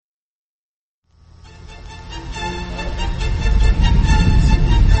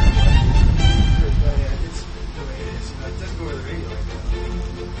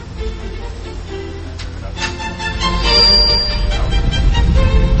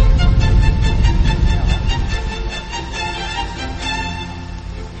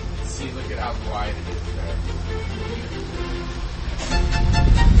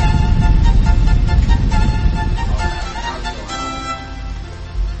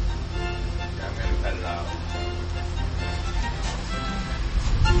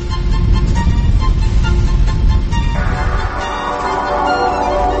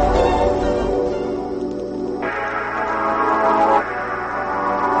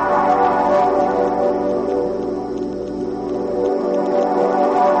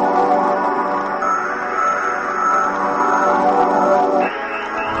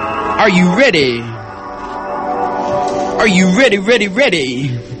you ready? Are you ready?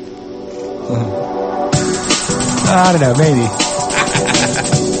 I don't know, maybe.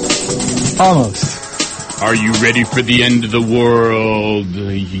 Almost. Are you ready for the end of the world?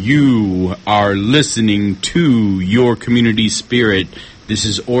 You are listening to Your Community Spirit. This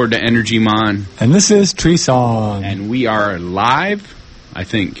is Orda Energy Mon. And this is Tree Song. And we are live, I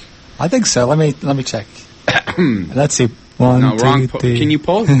think. I think so. Let me check. Let's see. One, two, three. Can you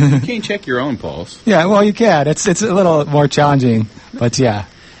pulse? You can't check your own pulse. Yeah, well, you can. It's a little more challenging, but yeah.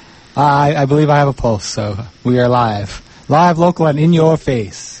 I believe I have a pulse, so we are live. Live, local, and in your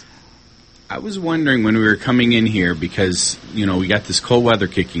face. I was wondering when we were coming in here because, you know, we got this cold weather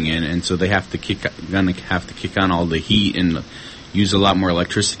kicking in, and so they have to kick on all the heat and use a lot more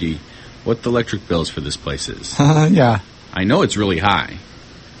electricity. What the electric bills for this place is? Yeah. I know it's really high.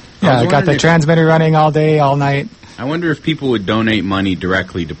 Yeah, I got the transmitter running all day, all night. I wonder if people would donate money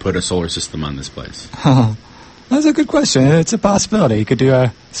directly to put a solar system on this place. That's a good question. It's a possibility. You could do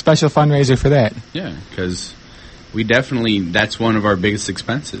a special fundraiser for that. Yeah, because that's one of our biggest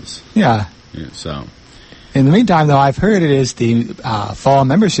expenses. Yeah. So. In the meantime, though, I've heard it is the fall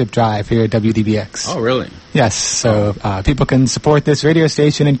membership drive here at WDBX. Oh, really? Yes. So people can support this radio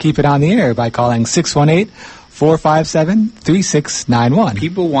station and keep it on the air by calling 618-457-3691.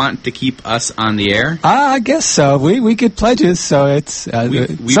 People want to keep us on the air? I guess so. We get pledges, so it's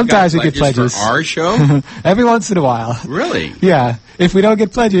sometimes we get pledges for our show. Every once in a while. Really? Yeah. If we don't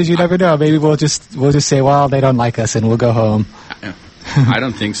get pledges, you never know. Maybe we'll just say, well, they don't like us, and we'll go home. I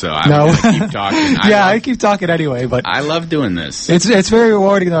don't think so. I'm no. going to keep talking. I keep talking anyway, but I love doing this. It's very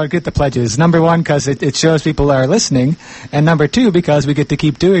rewarding though to get the pledges. Number one, because it shows people are listening, and number two, because we get to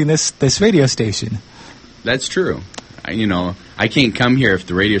keep doing this radio station. That's true. I can't come here if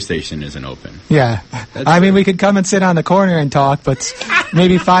the radio station isn't open. Yeah. I mean, we could come and sit on the corner and talk, but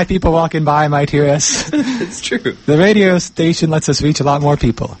maybe 5 people walking by might hear us. It's true. The radio station lets us reach a lot more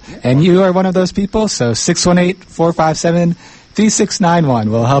people. Yeah. And you are one of those people, so 618-457-3691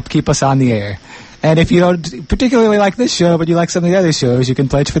 will help keep us on the air. And if you don't particularly like this show, but you like some of the other shows, you can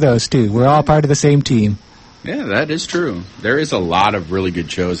pledge for those, too. We're all part of the same team. Yeah, that is true. There is a lot of really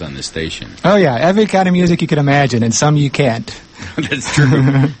good shows on this station. Oh, yeah. Every kind of music you can imagine, and some you can't. That's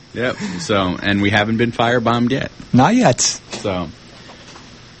true. Yep. So, and we haven't been firebombed yet. Not yet. So,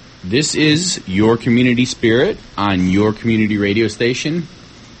 this is Your Community Spirit on your community radio station.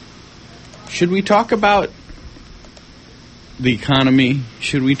 Should we talk about the economy?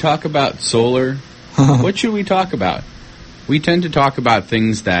 Should we talk about solar? What should we talk about? We tend to talk about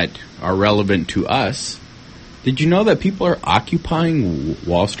things that are relevant to us. Did you know that people are occupying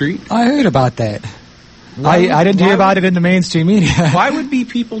Wall Street? I heard about that. I didn't hear about it in the mainstream media. Why would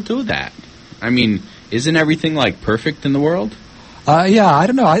people do that? I mean, isn't everything perfect in the world? Yeah, I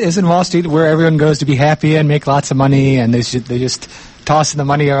don't know. Isn't Wall Street where everyone goes to be happy and make lots of money, and they're just tossing the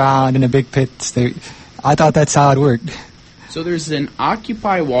money around in a big pit? I thought that's how it worked. So there's an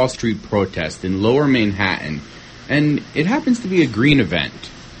Occupy Wall Street protest in Lower Manhattan, and it happens to be a green event.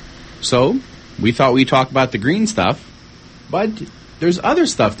 So we thought we'd talk about the green stuff, but there's other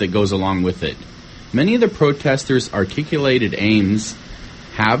stuff that goes along with it. Many of the protesters' articulated aims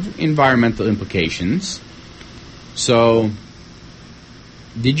have environmental implications. So,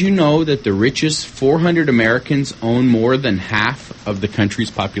 did you know that the richest 400 Americans own more than half of the country's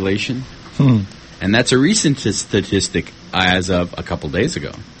population? And that's a recent statistic as of a couple days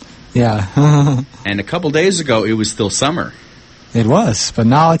ago. Yeah. And a couple days ago, it was still summer. It was, but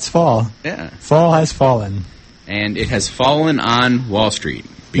now it's fall. Yeah. Fall has fallen. And it has fallen on Wall Street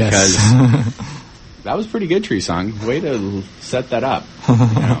because that was pretty good, Tree Song. Way to set that up.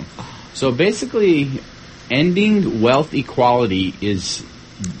 So basically, ending wealth equality is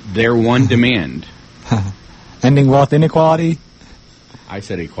their one demand. Ending wealth inequality? I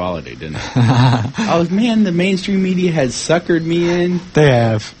said equality, didn't I? Oh, man, the mainstream media has suckered me in. They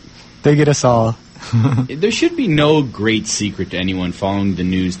have. They get us all. There should be no great secret to anyone following the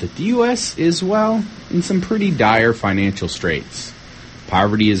news that the U.S. is, in some pretty dire financial straits.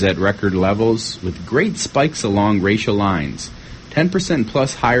 Poverty is at record levels with great spikes along racial lines, 10%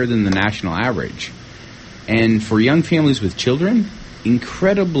 plus higher than the national average. And for young families with children,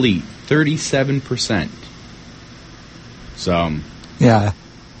 incredibly 37%. So, yeah.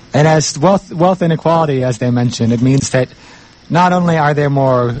 And as wealth inequality, as they mentioned, it means that not only are there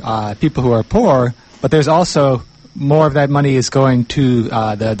more people who are poor, but there's also more of that money is going to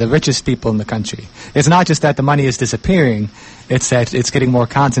the richest people in the country. It's not just that the money is disappearing, it's that it's getting more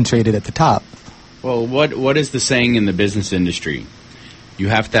concentrated at the top. Well, what is the saying in the business industry? You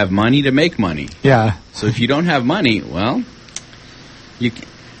have to have money to make money. Yeah. So if you don't have money,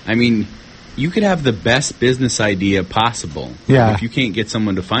 I mean, you could have the best business idea possible. Yeah. If you can't get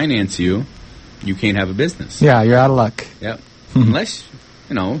someone to finance you, you can't have a business. Yeah, you're out of luck. Yep. Unless,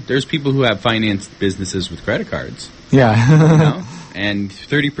 there's people who have financed businesses with credit cards. Yeah. And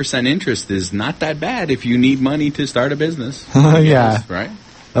 30% interest is not that bad if you need money to start a business. Yeah. Right?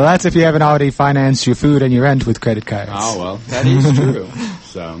 Well, that's if you haven't already financed your food and your rent with credit cards. Oh, well, that is true.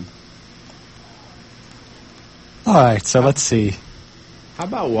 So, all right, so let's see. How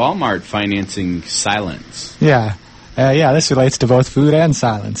about Walmart financing silence? Yeah. This relates to both food and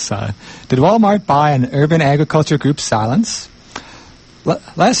silence. Did Walmart buy an urban agriculture group, Silence?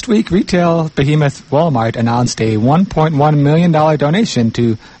 Last week, retail behemoth Walmart announced a $1.1 million donation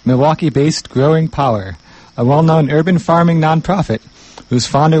to Milwaukee-based Growing Power, a well-known urban farming nonprofit whose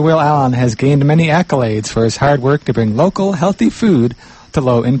founder, Will Allen, has gained many accolades for his hard work to bring local, healthy food to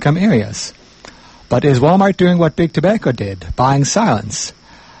low-income areas. But is Walmart doing what Big Tobacco did, buying silence?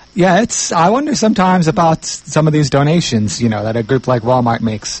 Yeah, I wonder sometimes about some of these donations, that a group like Walmart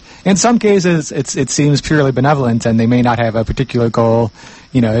makes. In some cases, it seems purely benevolent, and they may not have a particular goal.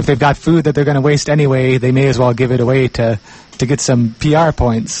 If they've got food that they're going to waste anyway, they may as well give it away to get some PR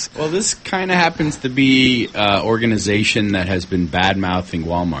points. Well, this kind of happens to be an organization that has been bad-mouthing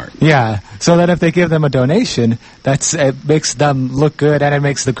Walmart. Yeah, so that if they give them a donation, it makes them look good, and it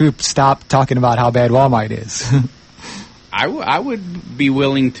makes the group stop talking about how bad Walmart is. I would be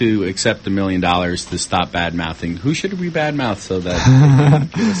willing to accept $1 million to stop bad-mouthing. Who should we bad-mouth so that they can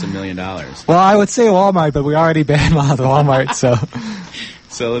give us $1 million? Well, I would say Walmart, but we already bad-mouthed Walmart, so...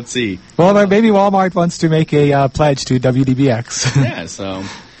 So let's see. Well, maybe Walmart wants to make a pledge to WDBX. Yeah, so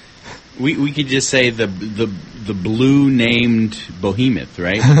we could just say the blue-named behemoth,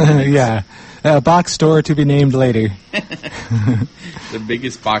 right? Yeah. A box store to be named later. The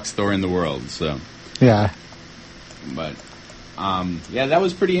biggest box store in the world, so... Yeah. But, that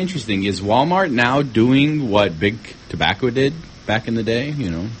was pretty interesting. Is Walmart now doing what Big Tobacco did back in the day?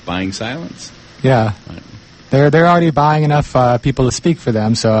 Buying silence? Yeah. They're already buying enough people to speak for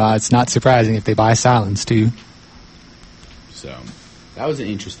them, so it's not surprising if they buy silence, too. So, that was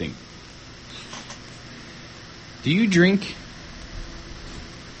interesting. Do you drink?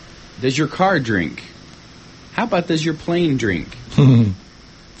 Does your car drink? How about does your plane drink?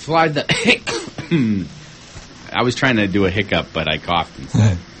 Fly the... I was trying to do a hiccup, but I coughed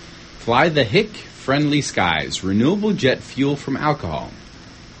instead. Fly the hic-friendly skies. Renewable jet fuel from alcohol.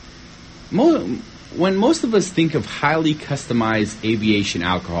 When most of us think of highly customized aviation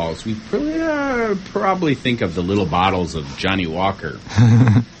alcohols, we probably think of the little bottles of Johnny Walker.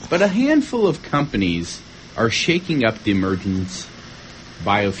 But a handful of companies are shaking up the emergent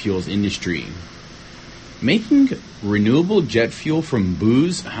biofuels industry. Making renewable jet fuel from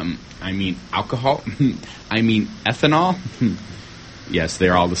booze, alcohol, ethanol, yes,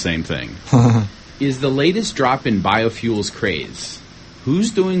 they're all the same thing, is the latest drop in biofuels craze.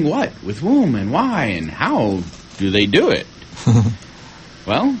 Who's doing what, with whom, and why, and how do they do it?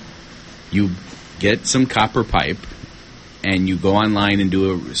 Well, you get some copper pipe, and you go online and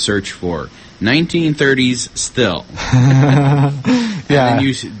do a search for 1930s still. Yeah.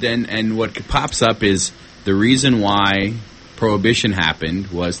 And what pops up is the reason why Prohibition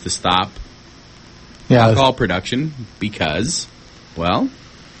happened was to stop alcohol production because,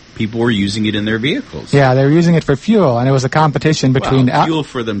 people were using it in their vehicles. Yeah, they were using it for fuel, and it was a competition between... fuel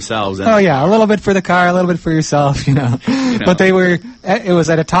for themselves. And a little bit for the car, a little bit for yourself, But it was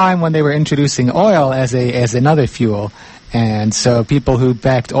at a time when they were introducing oil as another fuel, and so people who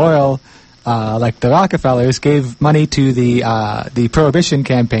backed oil... like the Rockefellers, gave money to the Prohibition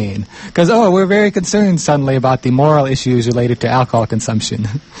campaign. Because, we're very concerned suddenly about the moral issues related to alcohol consumption.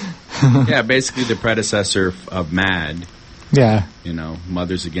 Yeah, basically the predecessor of MAD. Yeah.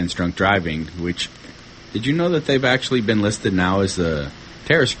 Mothers Against Drunk Driving, which, did you know that they've actually been listed now as a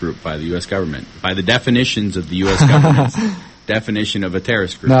terrorist group by the U.S. government? By the definitions of the U.S. government's definition of a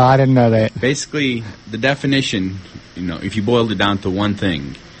terrorist group. No, I didn't know that. Basically, the definition, if you boiled it down to one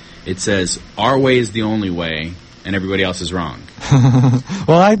thing, it says, our way is the only way, and everybody else is wrong.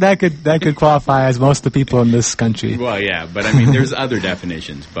 Well, that could qualify as most of the people in this country. Well, yeah, but there's other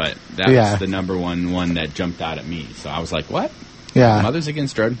definitions, but that was the number one that jumped out at me. So I was like, what? Yeah. Mothers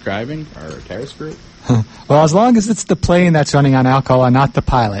Against Drunk Driving are a terrorist group? Well, as long as it's the plane that's running on alcohol and not the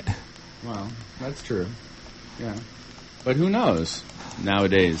pilot. Well, that's true. Yeah. But who knows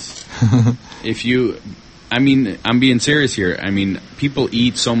nowadays? If you... I'm being serious here. People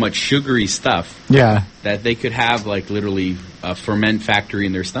eat so much sugary stuff that they could have, literally a ferment factory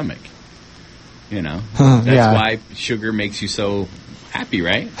in their stomach. That's why sugar makes you so happy,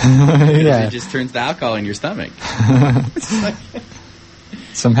 right? Because it just turns to alcohol in your stomach.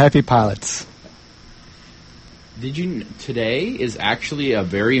 Some happy pilots. Today is actually a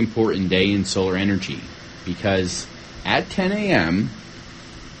very important day in solar energy because at 10 a.m.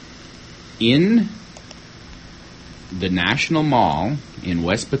 in the National Mall in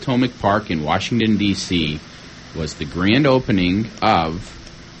West Potomac Park in Washington, D.C. was the grand opening of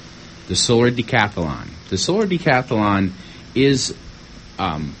the Solar Decathalon. The Solar Decathalon is,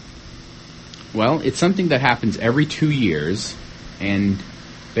 it's something that happens every 2 years, and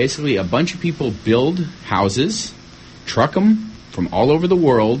basically a bunch of people build houses, truck them from all over the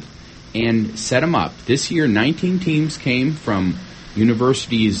world, and set them up. This year, 19 teams came from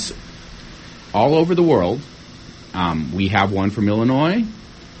universities all over the world. We have one from Illinois,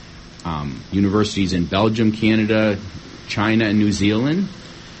 universities in Belgium, Canada, China, and New Zealand.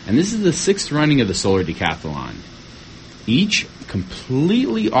 And this is the 6th running of the Solar Decathalon. Each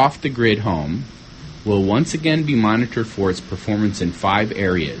completely off-the-grid home will once again be monitored for its performance in 5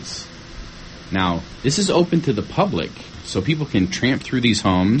 areas. Now, this is open to the public, so people can tramp through these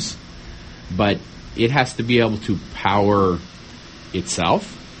homes, but it has to be able to power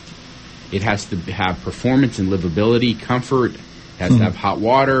itself. It has to have performance and livability, comfort. It has to have hot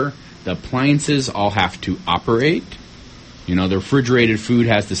water. The appliances all have to operate. The refrigerated food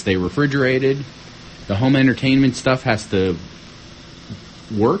has to stay refrigerated. The home entertainment stuff has to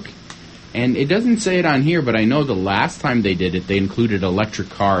work. And it doesn't say it on here, but I know the last time they did it, they included electric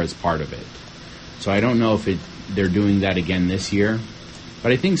car as part of it. So I don't know if they're doing that again this year,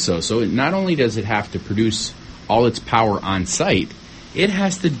 but I think so. So not only does it have to produce all its power on site, it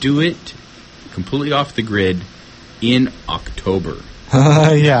has to do it completely off the grid in October.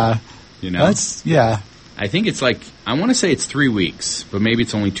 Yeah. Yeah. I think it's I want to say it's 3 weeks, but maybe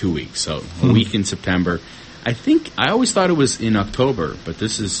it's only 2 weeks. So a week in September. I always thought it was in October, but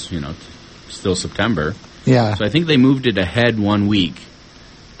this is, still September. Yeah. So I think they moved it ahead 1 week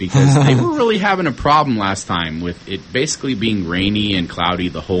because they were really having a problem last time with it basically being rainy and cloudy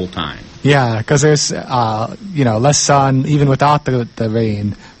the whole time. Yeah, because there's, less sun even without the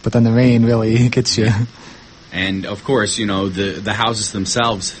rain, but then the rain really gets you. And, of course, the houses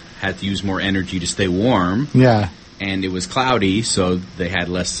themselves had to use more energy to stay warm. Yeah. And it was cloudy, so they had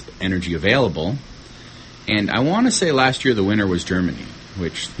less energy available. And I want to say last year the winner was Germany,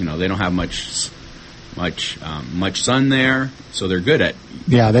 which, they don't have much sun there, so they're good at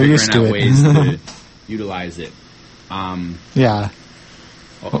they're used to it. Ways to utilize it. Yeah.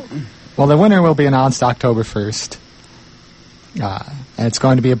 Well, the winner will be announced October 1st. And it's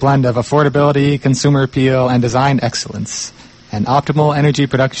going to be a blend of affordability, consumer appeal, and design excellence, and optimal energy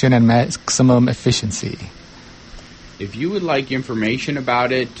production and maximum efficiency. If you would like information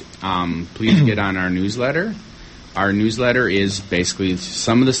about it, please get on our newsletter. Our newsletter is basically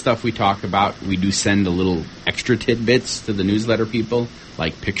some of the stuff we talk about. We do send a little extra tidbits to the newsletter people,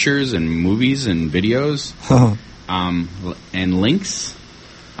 like pictures and movies and videos and links.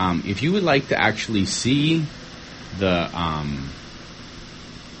 If you would like to actually see the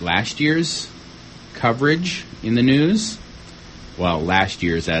last year's coverage in the news, last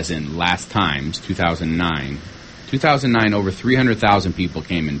year's as in last times, 2009. 2009, over 300,000 people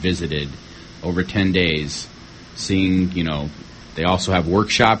came and visited over 10 days, seeing, they also have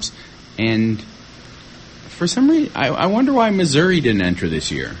workshops. And for some reason, I wonder why Missouri didn't enter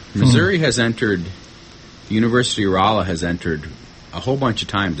this year. Missouri has entered, the University of Rolla has entered a whole bunch of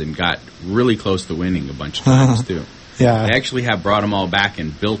times and got really close to winning a bunch of times, too. Yeah. They actually have brought them all back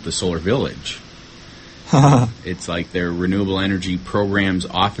and built the Solar Village. It's like their renewable energy programs,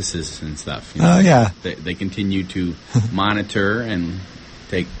 offices and stuff. Yeah. They continue to monitor and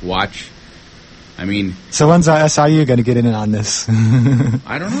watch. I mean... So when's SIU going to get in on this?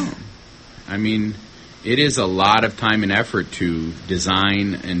 I don't know. I mean, it is a lot of time and effort to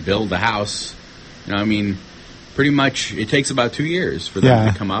design and build a house. Pretty much it takes about 2 years for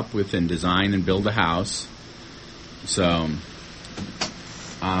them to come up with and design and build a house. So...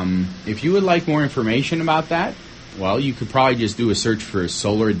 if you would like more information about that, you could probably just do a search for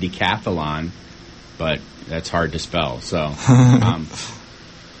Solar Decathalon, but that's hard to spell. So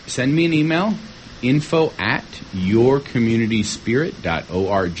send me an email,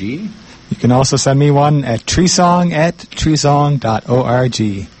 info@yourcommunityspirit.org. You can also send me one at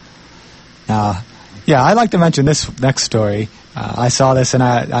treesong@treesong.org. I'd like to mention this next story. I saw this and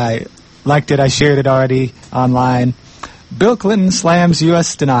I liked it. I shared it already online. Bill Clinton slams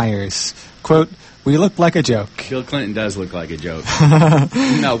U.S. deniers. Quote, "We look like a joke." Bill Clinton does look like a joke.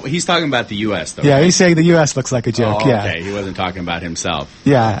 No, he's talking about the U.S., though. Yeah, he's saying the U.S. looks like a joke. Okay. He wasn't talking about himself.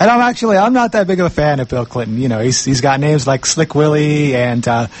 Yeah, and I'm not that big of a fan of Bill Clinton. He's got names like Slick Willie, and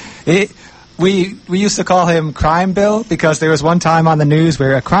We used to call him Crime Bill because there was one time on the news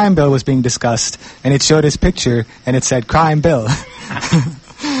where a crime bill was being discussed, and it showed his picture, and it said Crime Bill.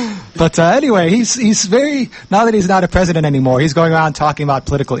 But anyway, he's very, now that he's not a president anymore, he's going around talking about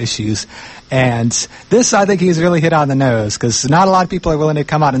political issues. And this, I think he's really hit on the nose, because not a lot of people are willing to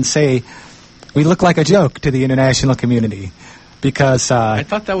come out and say, we look like a joke to the international community. Because I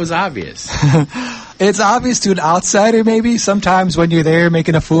thought that was obvious. It's obvious to an outsider, maybe. Sometimes when you're there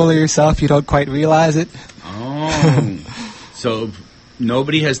making a fool of yourself, you don't quite realize it. Oh. So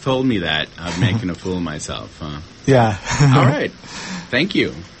nobody has told me that I'm making a fool of myself, huh? Yeah. All right. Thank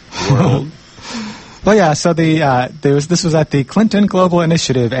you, world. Well, yeah, so this was at the Clinton Global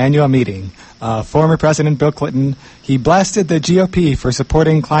Initiative annual meeting. Former President Bill Clinton, he blasted the GOP for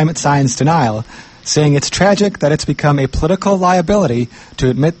supporting climate science denial, saying it's tragic that it's become a political liability to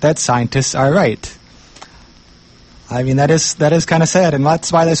admit that scientists are right. I mean, that is kind of sad, and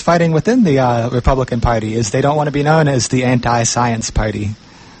that's why there's fighting within the Republican Party, is they don't want to be known as the anti-science party.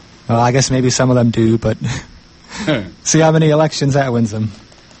 Well, I guess maybe some of them do, but see how many elections that wins them.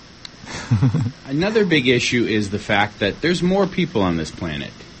 Another big issue is the fact that there's more people on this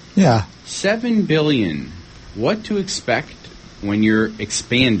planet. Yeah. 7 billion. What to expect when you're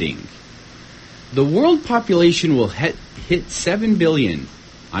expanding? The world population will hit 7 billion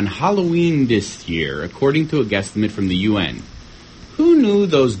on Halloween this year, according to a guesstimate from the UN. Who knew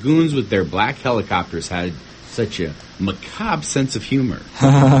those goons with their black helicopters had such a macabre sense of humor?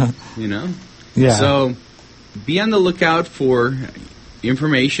 You know? Yeah. So be on the lookout for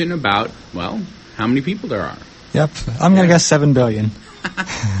information about, well, how many people there are. Yep. I'm going to guess 7 billion.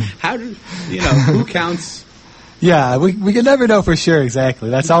 How do, who counts? Yeah, we can never know for sure exactly.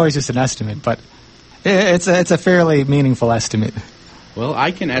 That's always just an estimate, but it's a fairly meaningful estimate. Well,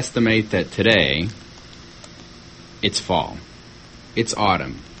 I can estimate that today it's fall. It's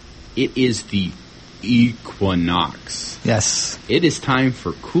autumn. It is the equinox. Yes. It is time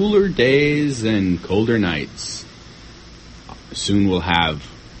for cooler days and colder nights. Soon we'll have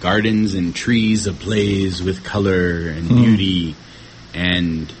gardens and trees ablaze with color and beauty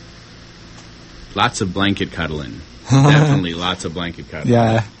and lots of blanket cuddling. Definitely lots of blanket cuddling.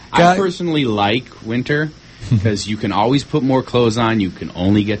 Yeah. I personally like winter because you can always put more clothes on. You can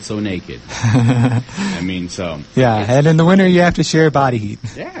only get so naked. I mean, so. Yeah, and in the winter you have to share body heat.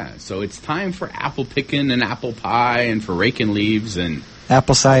 Yeah, so it's time for apple picking and apple pie and for raking leaves and.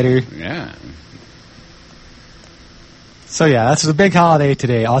 Apple cider. Yeah. So yeah, that's a big holiday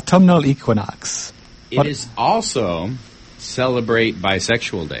today, autumnal equinox. It is also Celebrate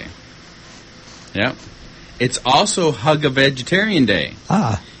Bisexual Day. Yep. It's also Hug a Vegetarian Day.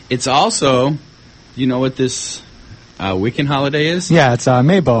 Ah. It's also, you know what this Wiccan holiday is? Yeah, it's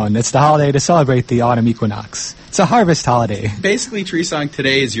Maybone. It's the holiday to celebrate the autumn equinox. It's a harvest holiday. Basically, Tree Song,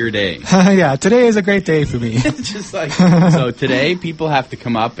 today is your day. Yeah, today is a great day for me. Just like, so today people have to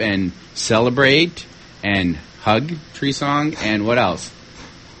come up and celebrate and hug Tree Song, and what else?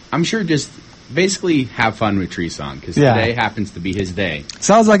 I'm sure just basically have fun with Tree Song, because today happens to be his day.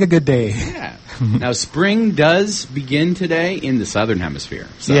 Sounds like a good day. Yeah. Now, spring does begin today in the southern hemisphere.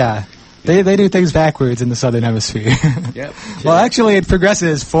 So. Yeah. They do things backwards in the southern hemisphere. Yep. Well, actually, it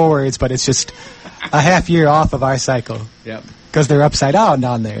progresses forwards, but it's just a half year off of our cycle. Yep. Because they're upside down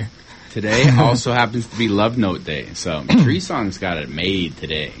down there. Today also happens to be Love Note Day, so Tree Song's got it made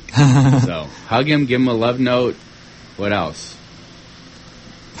today. So hug him, give him a love note. What else?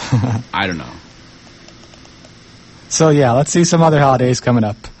 I don't know. So yeah, let's see some other holidays coming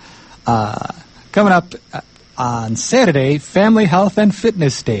up. Coming up on Saturday, Family Health and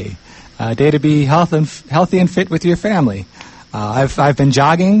Fitness Day. Day to be healthy and fit with your family. I've been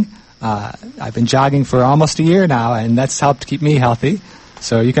jogging. I've been jogging for almost a year now, and that's helped keep me healthy.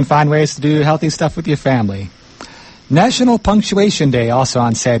 So you can find ways to do healthy stuff with your family. National Punctuation Day also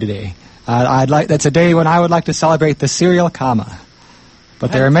on Saturday. That's a day when I would like to celebrate the serial comma.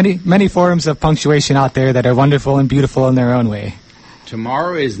 But there are many forms of punctuation out there that are wonderful and beautiful in their own way.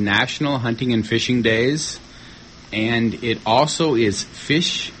 Tomorrow is National Hunting and Fishing Days, and it also is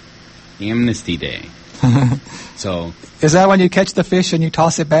Fish Amnesty Day. So, is that when you catch the fish and you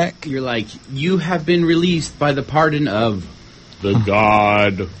toss it back? You're like, you have been released by the pardon of the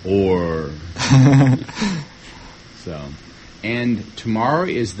god or. So, and tomorrow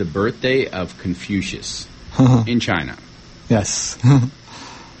is the birthday of Confucius in China. Yes.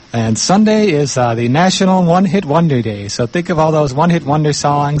 And Sunday is the National One-Hit Wonder Day. So think of all those one-hit wonder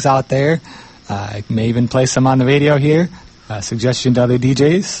songs out there. I may even play some on the radio here. Suggestion to other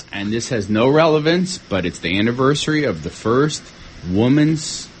DJs. And this has no relevance, but it's the anniversary of the first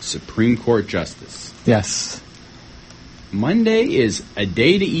woman's Supreme Court justice. Yes. Monday is a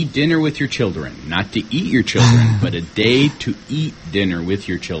day to eat dinner with your children. Not to eat your children, but a day to eat dinner with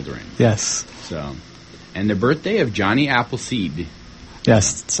your children. Yes. So, and the birthday of Johnny Appleseed.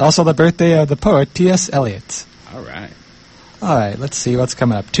 Yes, it's also the birthday of the poet T.S. Eliot. All right. All right, let's see what's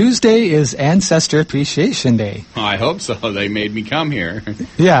coming up. Tuesday is Ancestor Appreciation Day. Oh, I hope so. They made me come here.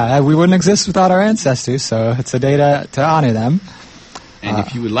 Yeah, we wouldn't exist without our ancestors, so it's a day to honor them. And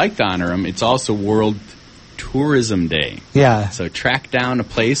if you would like to honor them, it's also World Tourism Day. Yeah. So track down a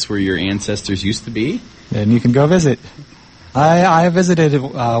place where your ancestors used to be. And you can go visit. I visited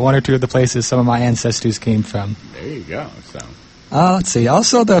one or two of the places some of my ancestors came from. There you go. So let's see.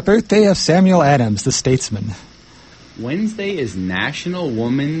 Also the birthday of Samuel Adams, the statesman. Wednesday is National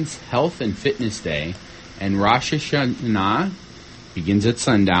Women's Health and Fitness Day, and Rosh Hashanah begins at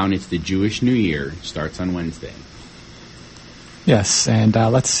sundown. It's the Jewish New Year. Starts on Wednesday. Yes, and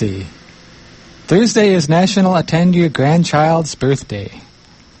let's see. Thursday is National Attend Your Grandchild's Birthday.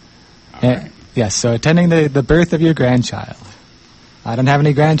 All right. Yes, so attending the birth of your grandchild. I don't have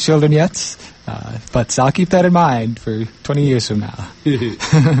any grandchildren yet, but I'll keep that in mind for 20 years from now.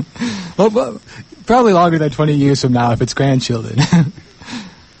 Well, probably longer than 20 years from now if it's grandchildren.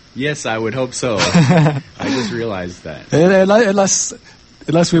 Yes, I would hope so. I just realized that.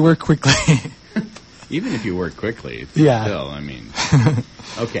 Unless we work quickly. Even if you work quickly, it's yeah. Still, I mean.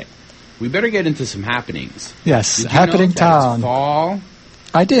 Okay, we better get into some happenings. Yes, Did you happening know that town. It's fall.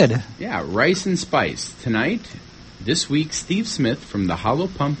 I did. Yeah, rice and spice. Tonight, this week, Steve Smith from the Hollow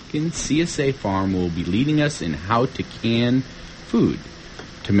Pumpkin CSA Farm will be leading us in how to can food.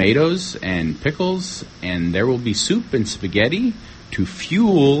 Tomatoes and pickles, and there will be soup and spaghetti to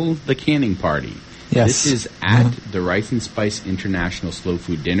fuel the canning party. Yes. This is at the Rice and Spice International Slow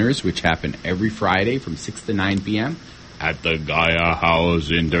Food Dinners, which happen every Friday from 6 to 9 p.m. at the Gaia House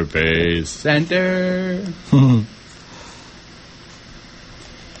Interface Center.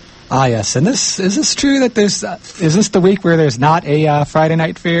 Yes, and is this true that is this the week where there's not a Friday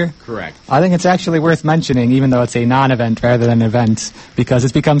night fair? Correct. I think it's actually worth mentioning, even though it's a non-event rather than an event, because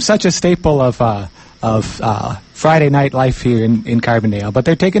it's become such a staple of Friday night life here in Carbondale. But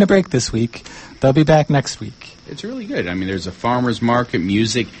they're taking a break this week. They'll be back next week. It's really good. I mean, there's a farmer's market,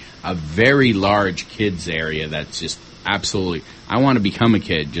 music, a very large kids area that's just absolutely... I want to become a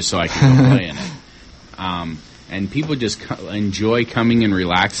kid just so I can go play in it. And people just enjoy coming and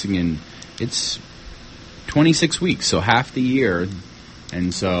relaxing, and it's 26 weeks, so half the year.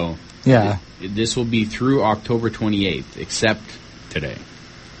 And so yeah, this will be through October 28th, except today.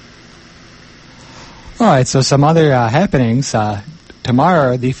 All right, so some other happenings.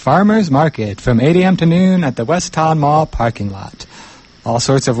 Tomorrow, the Farmers Market from 8 a.m. to noon at the West Town Mall parking lot. All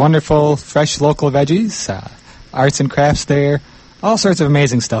sorts of wonderful, fresh local veggies, arts and crafts there. All sorts of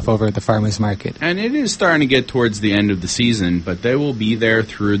amazing stuff over at the Farmers Market. And it is starting to get towards the end of the season, but they will be there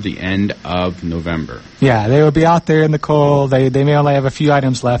through the end of November. Yeah, they will be out there in the cold. They may only have a few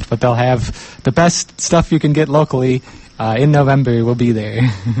items left, but they'll have the best stuff you can get locally in November will be there.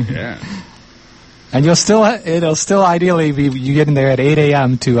 Yeah. And it'll still ideally be you getting there at 8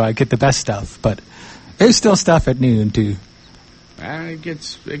 a.m. to get the best stuff, but there's still stuff at noon too. It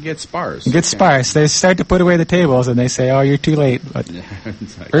gets sparse. It gets sparse. They start to put away the tables, and they say, "Oh, you're too late." But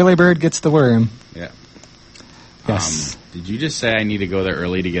like, early bird gets the worm. Yeah. Yes. Did you just say I need to go there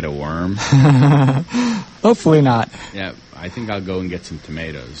early to get a worm? Hopefully not. Yeah, I think I'll go and get some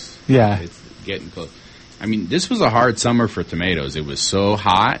tomatoes. Yeah. It's getting close. I mean, this was a hard summer for tomatoes. It was so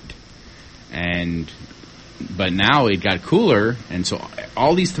hot, but now it got cooler, and so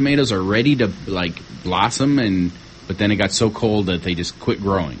all these tomatoes are ready to blossom, but then it got so cold that they just quit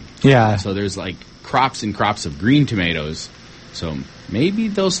growing. Yeah. So there's crops and crops of green tomatoes. So maybe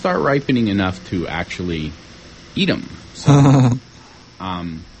they'll start ripening enough to actually eat them. So,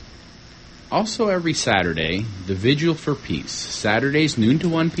 also every Saturday, the Vigil for Peace. Saturdays noon to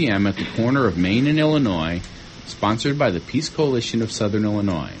 1 p.m. at the corner of Maine and Illinois, sponsored by the Peace Coalition of Southern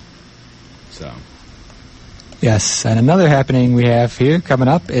Illinois. So. Yes, and another happening we have here coming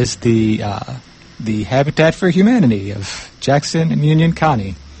up is the Habitat for Humanity of Jackson and Union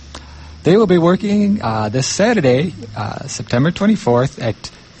County. They will be working this Saturday, September 24th, at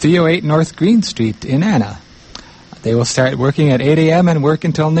 308 North Green Street in Anna. They will start working at 8 a.m. and work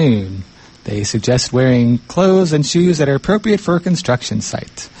until noon. They suggest wearing clothes and shoes that are appropriate for a construction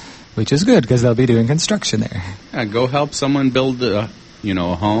site, which is good because they'll be doing construction there. Yeah, go help someone build a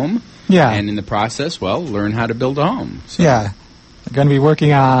home. Yeah. And in the process, learn how to build a home. So. Yeah. They're going to be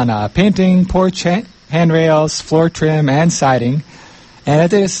working on painting, porch handrails, floor trim, and siding. And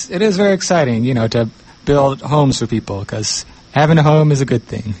it is very exciting, to build homes for people, because having a home is a good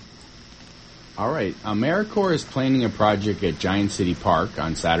thing. All right. AmeriCorps is planning a project at Giant City Park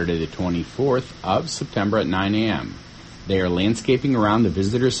on Saturday the 24th of September at 9 a.m. They are landscaping around the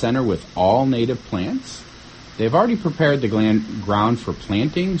visitor center with all native plants. They've already prepared the ground for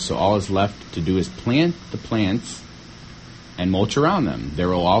planting, so all is left to do is plant the plants and mulch around them. There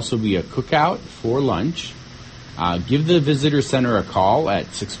will also be a cookout for lunch. Give the visitor center a call at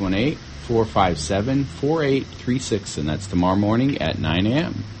 618-457-4836, and that's tomorrow morning at 9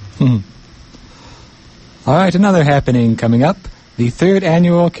 a.m. All right, another happening coming up, the 3rd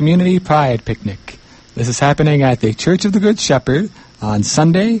Annual Community Pride Picnic. This is happening at the Church of the Good Shepherd on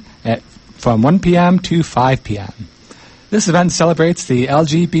Sunday from 1 p.m. to 5 p.m. This event celebrates the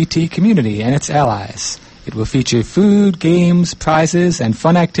LGBT community and its allies. It will feature food, games, prizes, and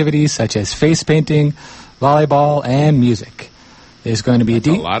fun activities such as face painting, volleyball, and music. There's going to be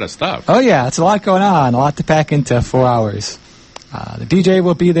a lot of stuff. Oh, yeah, it's a lot going on, a lot to pack into 4 hours. The DJ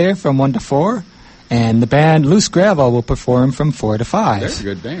will be there from 1 to 4, and the band Loose Gravel will perform from 4 to 5. They're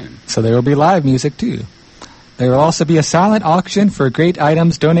a good band. So there will be live music, too. There will also be a silent auction for great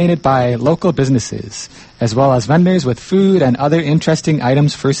items donated by local businesses, as well as vendors with food and other interesting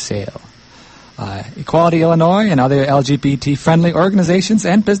items for sale. Equality Illinois and other LGBT-friendly organizations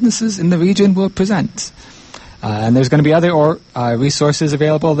and businesses in the region will present. And there's going to be other resources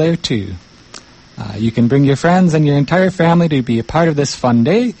available there, too. You can bring your friends and your entire family to be a part of this fun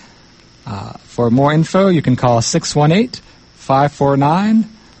day. For more info, you can call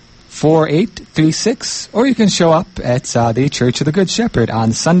 618-549-4836, or you can show up at the Church of the Good Shepherd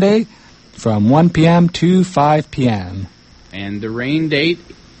on Sunday from 1 p.m. to 5 p.m. And the rain date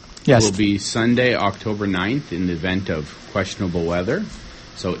will be Sunday, October 9th, in the event of questionable weather.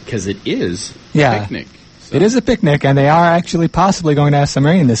 So, because it is a picnic. So. It is a picnic, and they are actually possibly going to have some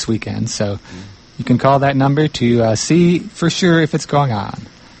rain this weekend. So you can call that number to see for sure if it's going on.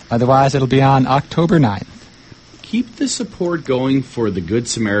 Otherwise, it'll be on October 9th. Keep the support going for the Good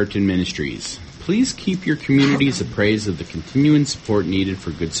Samaritan Ministries. Please keep your communities appraised of the continuing support needed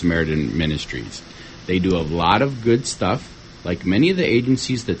for Good Samaritan Ministries. They do a lot of good stuff. Like many of the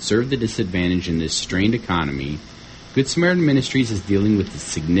agencies that serve the disadvantaged in this strained economy, Good Samaritan Ministries is dealing with a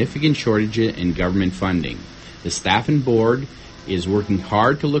significant shortage in government funding. The staff and board is working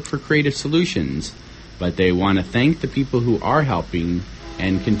hard to look for creative solutions, but they want to thank the people who are helping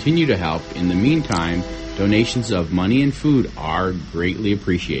and continue to help. In the meantime, donations of money and food are greatly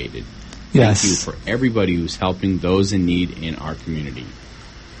appreciated. Yes. Thank you for everybody who's helping those in need in our community.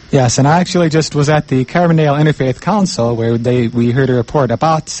 Yes, and I actually just was at the Carbondale Interfaith Council where we heard a report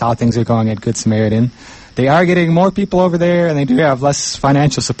about how things are going at Good Samaritan. They are getting more people over there, and they do have less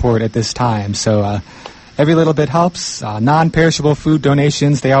financial support at this time. So every little bit helps. Non-perishable food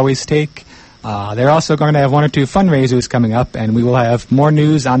donations they always take. They're also going to have 1 or 2 fundraisers coming up, and we will have more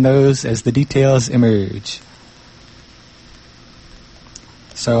news on those as the details emerge.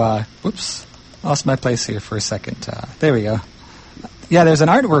 So, whoops, lost my place here for a second. There we go. Yeah, there's an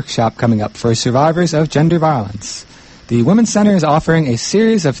art workshop coming up for survivors of gender violence. The Women's Center is offering a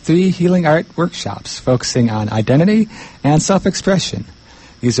series of 3 healing art workshops focusing on identity and self-expression.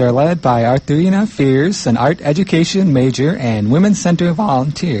 These are led by Arthurina Fears, an art education major and Women's Center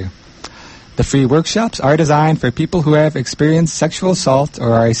volunteer. The free workshops are designed for people who have experienced sexual assault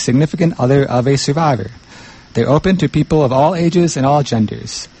or are a significant other of a survivor. They're open to people of all ages and all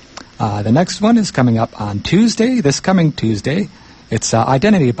genders. The next one is coming up on Tuesday, this coming Tuesday. It's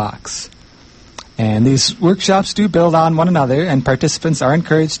Identity Box. And these workshops do build on one another, and participants are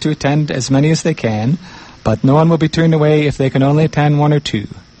encouraged to attend as many as they can, but no one will be turned away if they can only attend 1 or 2.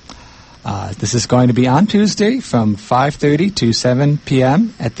 This is going to be on Tuesday from 5:30 to 7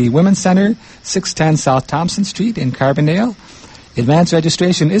 p.m. at the Women's Center, 610 South Thompson Street in Carbondale. Advance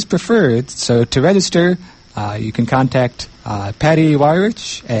registration is preferred, so to register, you can contact Patty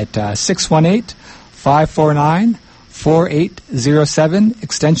Wyrich at 618-549-4807,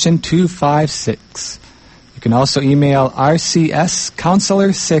 extension 256. You can also email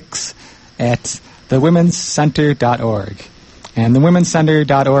rcscounselor6 at thewomenscenter.org. And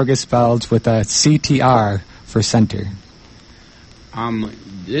thewomenscenter.org is spelled with a CTR for center.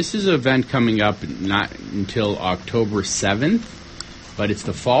 This is an event coming up not until October 7th, but it's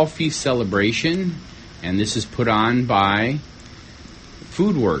the Fall Feast Celebration, and this is put on by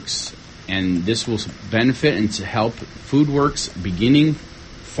FoodWorks. And this will benefit and to help FoodWorks Beginning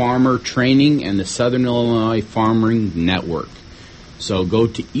Farmer Training and the Southern Illinois Farming Network. So go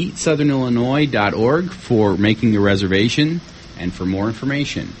to eatsouthernillinois.org for making a reservation and for more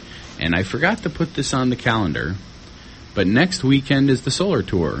information. And I forgot to put this on the calendar, but next weekend is the solar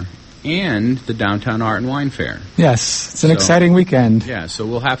tour. and the Downtown Art and Wine Fair. Yes, it's an exciting weekend. Yeah, so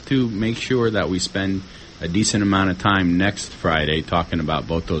we'll have to make sure that we spend a decent amount of time next Friday talking about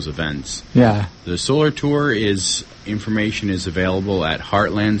both those events. Yeah. The solar tour information is available at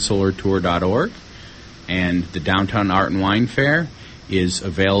heartlandsolartour.org, and the Downtown Art and Wine Fair is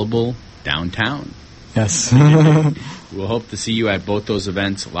available downtown. Yes. We'll hope to see you at both those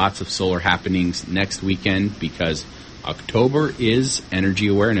events. Lots of solar happenings next weekend because October is Energy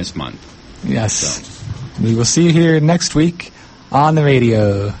Awareness Month. Yes. So. We will see you here next week on the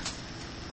radio.